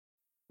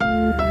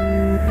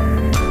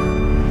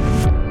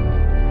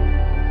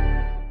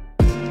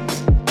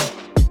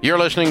You're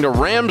listening to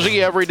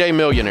Ramsey Everyday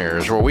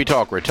Millionaires, where we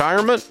talk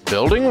retirement,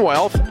 building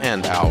wealth,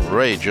 and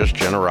outrageous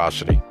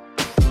generosity.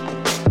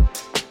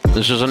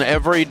 This is an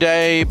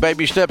everyday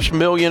Baby Steps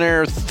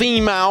Millionaire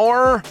theme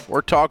hour.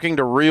 We're talking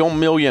to real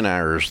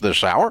millionaires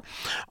this hour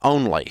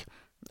only.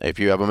 If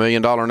you have $1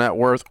 million net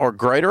worth or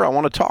greater, I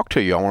want to talk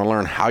to you. I want to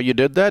learn how you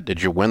did that.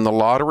 Did you win the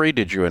lottery?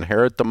 Did you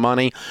inherit the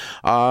money?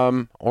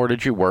 Or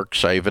did you work,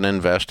 save, and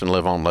invest and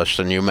live on less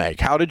than you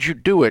make? How did you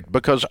do it?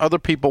 Because other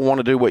people want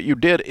to do what you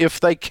did if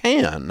they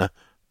can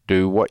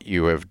do what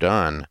you have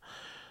done.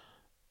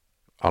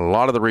 A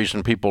lot of the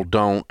reason people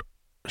don't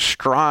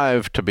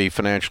strive to be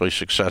financially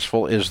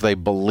successful is they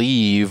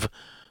believe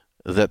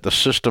that the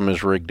system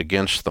is rigged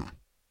against them.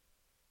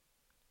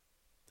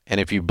 And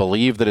if you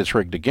believe that it's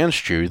rigged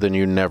against you, then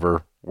you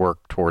never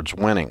work towards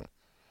winning.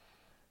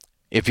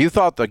 If you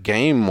thought the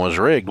game was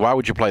rigged, why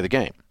would you play the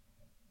game?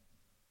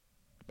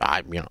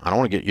 I don't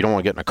want to get. You don't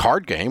want to get in a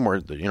card game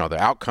where the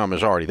outcome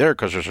is already there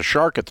because there's a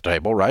shark at the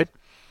table, right?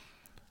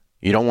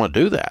 You don't want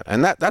to do that,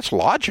 and that's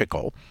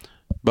logical.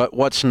 But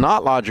what's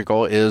not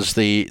logical is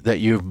that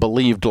you've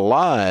believed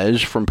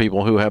lies from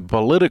people who have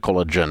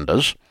political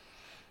agendas,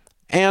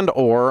 and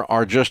or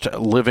are just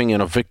living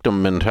in a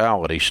victim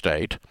mentality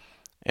state,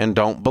 and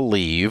don't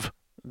believe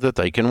that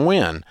they can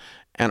win.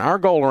 And our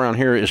goal around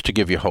here is to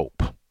give you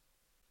hope.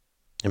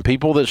 And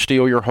people that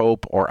steal your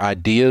hope or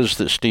ideas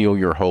that steal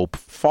your hope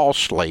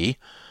falsely,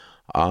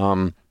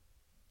 then,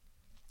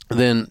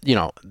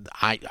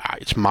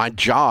 it's my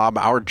job,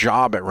 our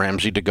job at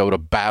Ramsey to go to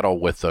battle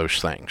with those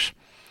things.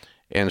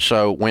 And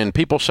so when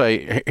people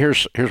say,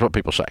 here's what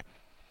people say,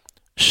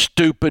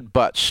 stupid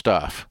butt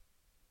stuff,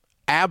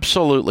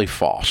 absolutely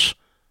false,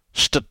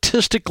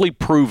 statistically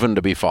proven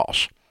to be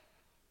false.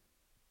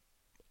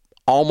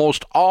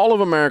 Almost all of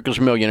America's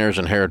millionaires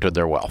inherited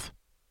their wealth.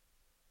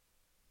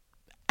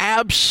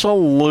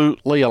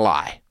 Absolutely a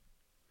lie.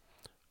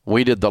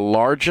 We did the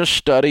largest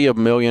study of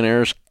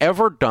millionaires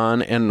ever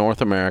done in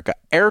North America.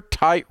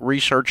 Airtight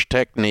research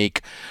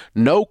technique.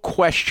 No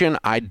question.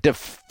 I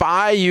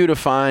defy you to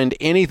find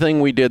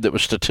anything we did that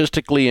was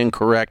statistically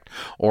incorrect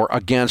or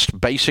against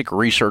basic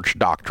research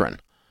doctrine.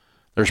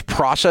 There's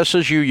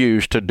processes you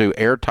use to do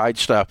airtight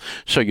stuff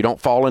so you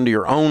don't fall into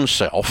your own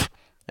self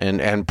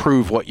and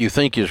prove what you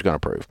think is going to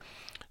prove.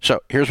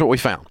 So here's what we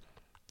found.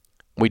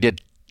 We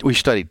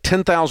studied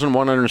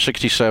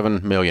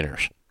 10,167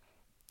 millionaires.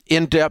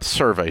 In-depth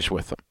surveys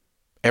with them.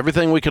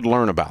 Everything we could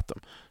learn about them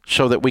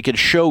so that we could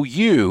show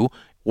you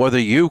whether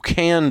you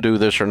can do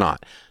this or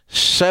not.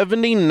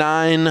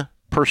 79%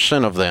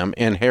 of them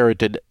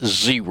inherited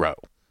zero.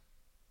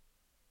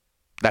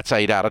 That's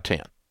 8 out of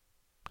 10.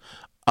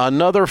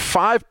 Another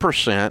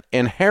 5%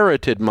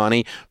 inherited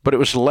money, but it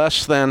was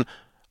less than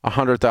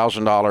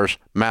 $100,000,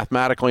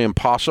 mathematically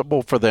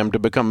impossible for them to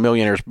become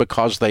millionaires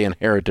because they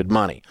inherited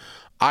money.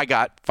 I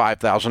got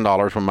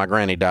 $5,000 when my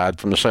granny died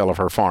from the sale of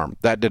her farm.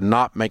 That did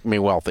not make me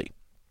wealthy.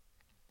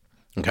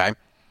 Okay?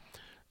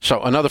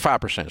 So another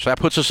 5%. So that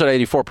puts us at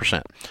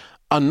 84%.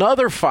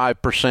 Another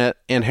 5%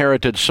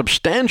 inherited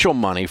substantial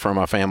money from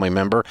a family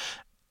member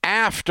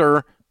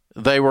after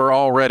they were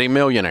already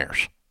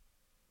millionaires.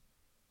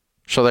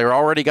 So they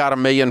already got $1.5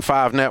 million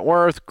net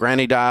worth.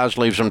 Granny dies,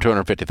 leaves them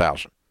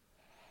 $250,000.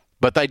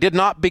 But they did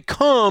not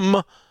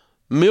become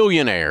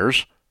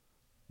millionaires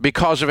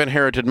because of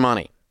inherited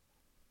money.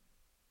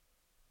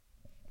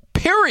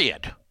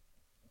 Period.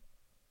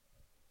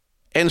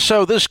 And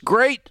so this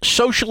great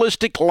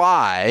socialistic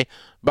lie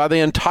by the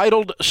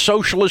entitled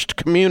socialist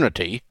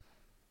community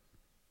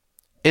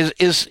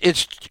it's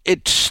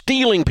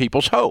stealing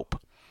people's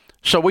hope.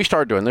 So we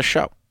started doing this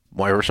show.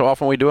 Every so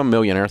often we do a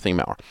millionaire theme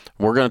hour.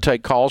 We're going to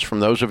take calls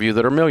from those of you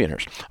that are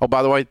millionaires. Oh,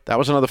 by the way, that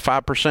was another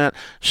 5%.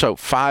 So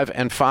 5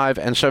 and 5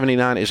 and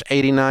 79 is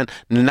 89.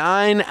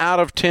 9 out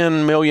of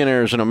 10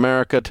 millionaires in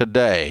America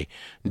today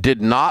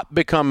did not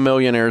become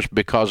millionaires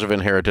because of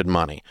inherited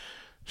money.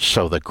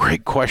 So the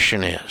great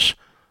question is,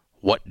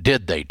 what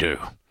did they do?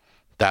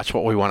 That's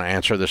what we want to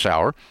answer this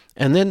hour.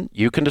 And then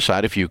you can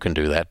decide if you can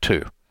do that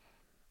too.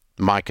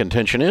 My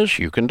contention is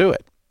you can do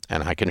it,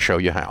 and I can show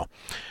you how.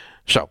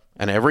 So,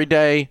 an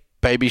everyday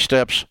Baby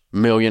Steps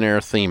Millionaire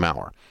theme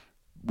hour.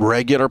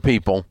 Regular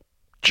people,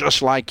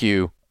 just like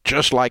you,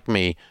 just like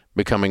me,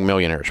 becoming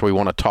millionaires. We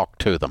want to talk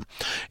to them.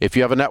 If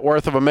you have a net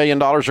worth of $1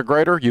 million or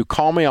greater, you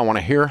call me. I want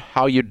to hear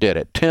how you did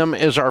it. Tim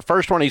is our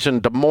first one. He's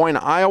in Des Moines,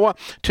 Iowa.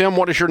 Tim,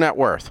 what is your net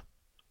worth?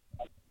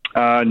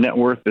 Net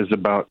worth is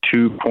about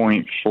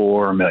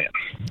 $2.4 million.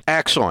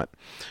 Excellent.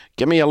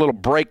 Give me a little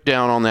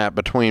breakdown on that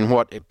between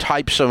what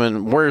types of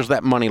and where's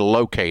that money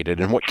located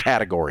and what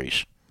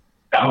categories?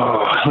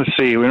 Oh, let's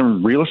see. We're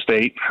in real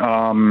estate,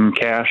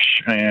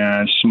 cash,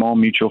 and small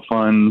mutual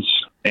funds,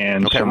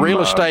 and okay.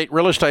 Real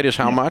estate is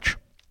how much?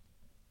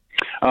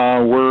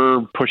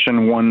 We're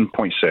pushing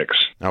 1.6.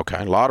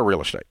 Okay, a lot of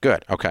real estate.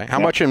 Good. Okay, how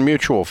much in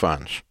mutual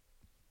funds?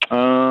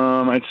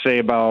 I'd say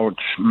about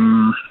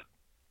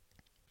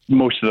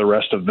most of the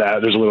rest of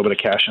that. There's a little bit of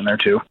cash in there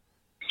too.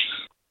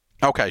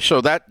 Okay, is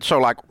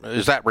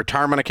that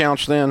retirement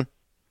accounts then?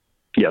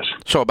 Yes.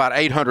 So about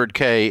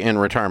 $800K in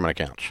retirement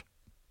accounts.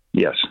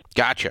 Yes.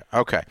 Gotcha.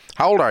 Okay.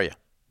 How old are you?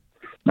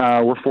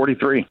 We're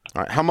 43.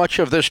 All right. How much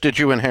of this did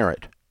you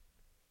inherit?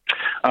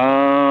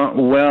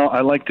 Well, I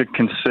like to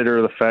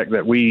consider the fact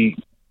that we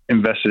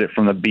invested it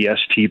from the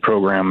BST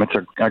program.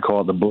 I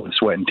call it the Blood,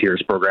 Sweat, and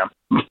Tears program.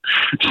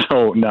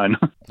 So none.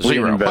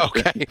 Zero.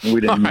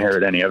 We didn't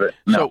inherit any of it.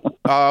 No.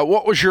 So,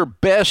 what was your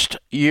best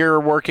year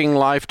working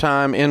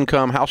lifetime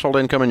income, household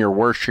income, and your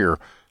worst year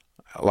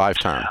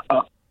lifetime?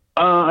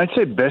 I'd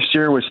say best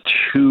year was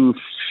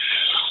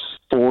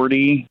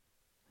 240.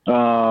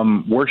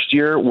 Worst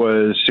year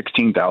was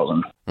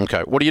 16,000.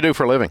 Okay. What do you do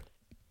for a living?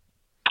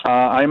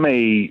 I'm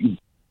a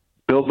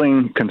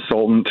building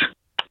consultant,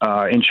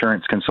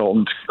 insurance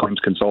consultant, claims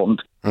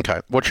consultant.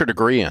 Okay. What's your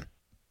degree in?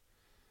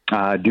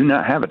 Do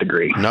not have a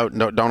degree. No,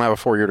 don't have a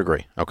 4-year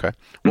degree. Okay.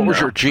 What was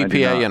your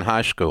GPA in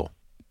high school?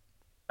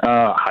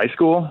 High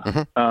school?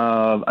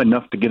 Mm-hmm.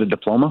 Enough to get a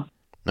diploma.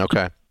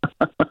 Okay.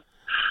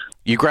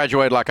 You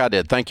graduated like I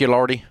did. Thank you,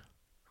 Lordy.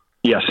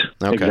 Yes,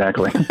 okay.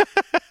 Exactly.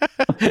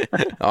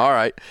 All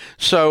right.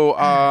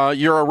 So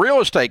you're a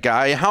real estate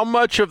guy. How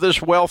much of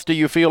this wealth do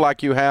you feel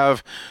like you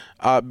have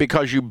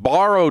because you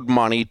borrowed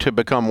money to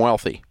become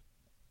wealthy?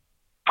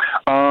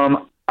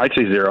 I'd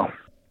say zero.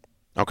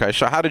 Okay.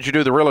 So how did you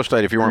do the real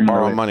estate if you weren't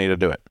borrowing money to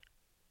do it?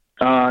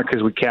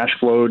 Because we cash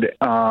flowed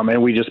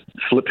and we just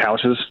flipped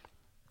houses.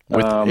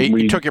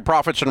 You took your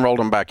profits and rolled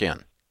them back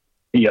in?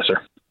 Yes,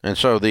 sir. And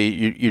so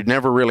you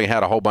never really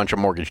had a whole bunch of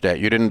mortgage debt.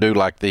 You didn't do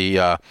like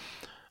the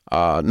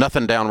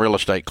nothing down real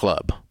estate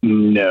club.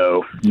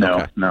 No,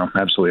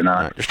 absolutely not.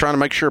 Right, just trying to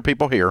make sure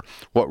people hear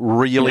what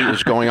really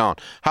is going on.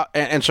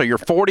 And so you're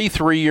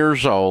 43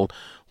 years old.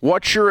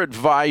 What's your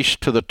advice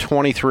to the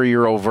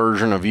 23-year-old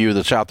version of you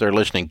that's out there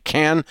listening?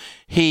 Can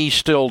he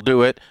still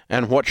do it,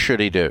 and what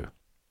should he do?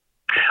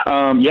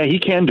 Yeah, he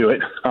can do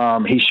it.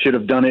 He should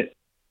have done it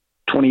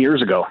 20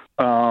 years ago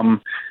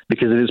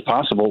because it is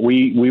possible.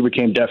 We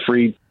became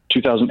debt-free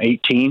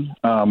 2018.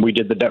 We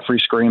did the debt-free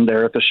scream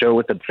there at the show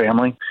with the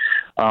family.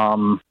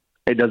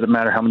 It doesn't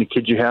matter how many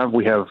kids you have.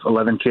 We have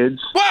 11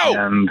 kids. Whoa!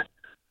 And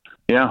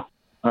yeah.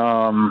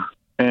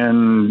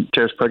 And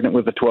Tara's pregnant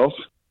with the 12th.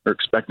 We're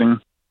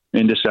expecting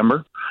in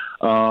December.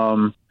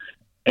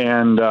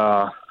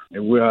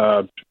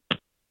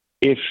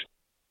 If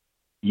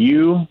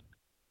you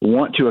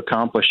want to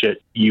accomplish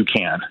it, you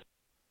can.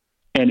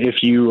 And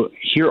if you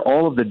hear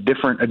all of the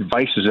different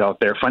advices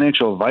out there,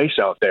 financial advice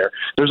out there,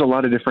 there's a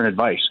lot of different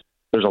advice.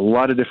 There's a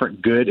lot of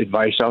different good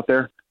advice out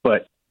there.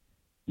 But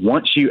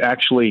once you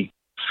actually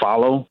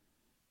follow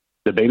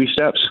the baby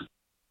steps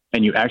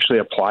and you actually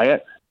apply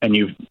it and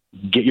you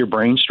get your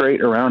brain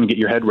straight around and get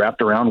your head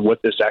wrapped around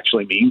what this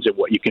actually means and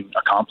what you can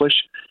accomplish,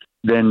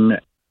 then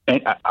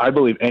I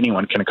believe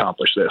anyone can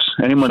accomplish this.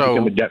 Anyone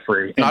can become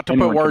debt-free. Not to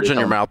put words in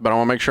your mouth, but I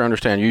want to make sure I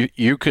understand.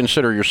 You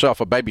consider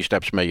yourself a baby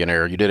steps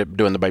millionaire. You did it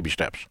doing the baby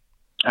steps.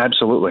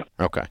 Absolutely.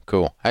 Okay,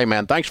 cool. Hey,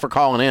 man, thanks for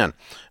calling in,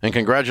 and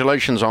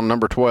congratulations on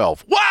number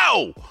 12.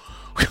 Whoa!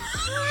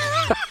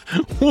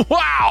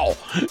 Wow!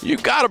 You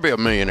got to be a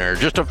millionaire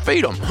just to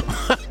feed them,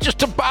 just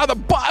to buy the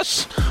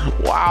bus.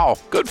 Wow,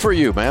 good for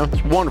you, man.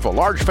 It's wonderful.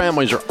 Large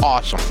families are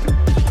awesome.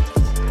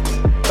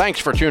 Thanks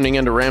for tuning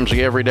into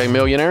Ramsey Everyday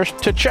Millionaires.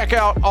 To check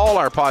out all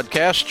our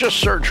podcasts, just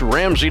search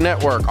Ramsey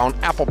Network on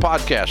Apple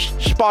Podcasts,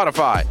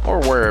 Spotify, or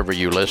wherever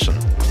you listen.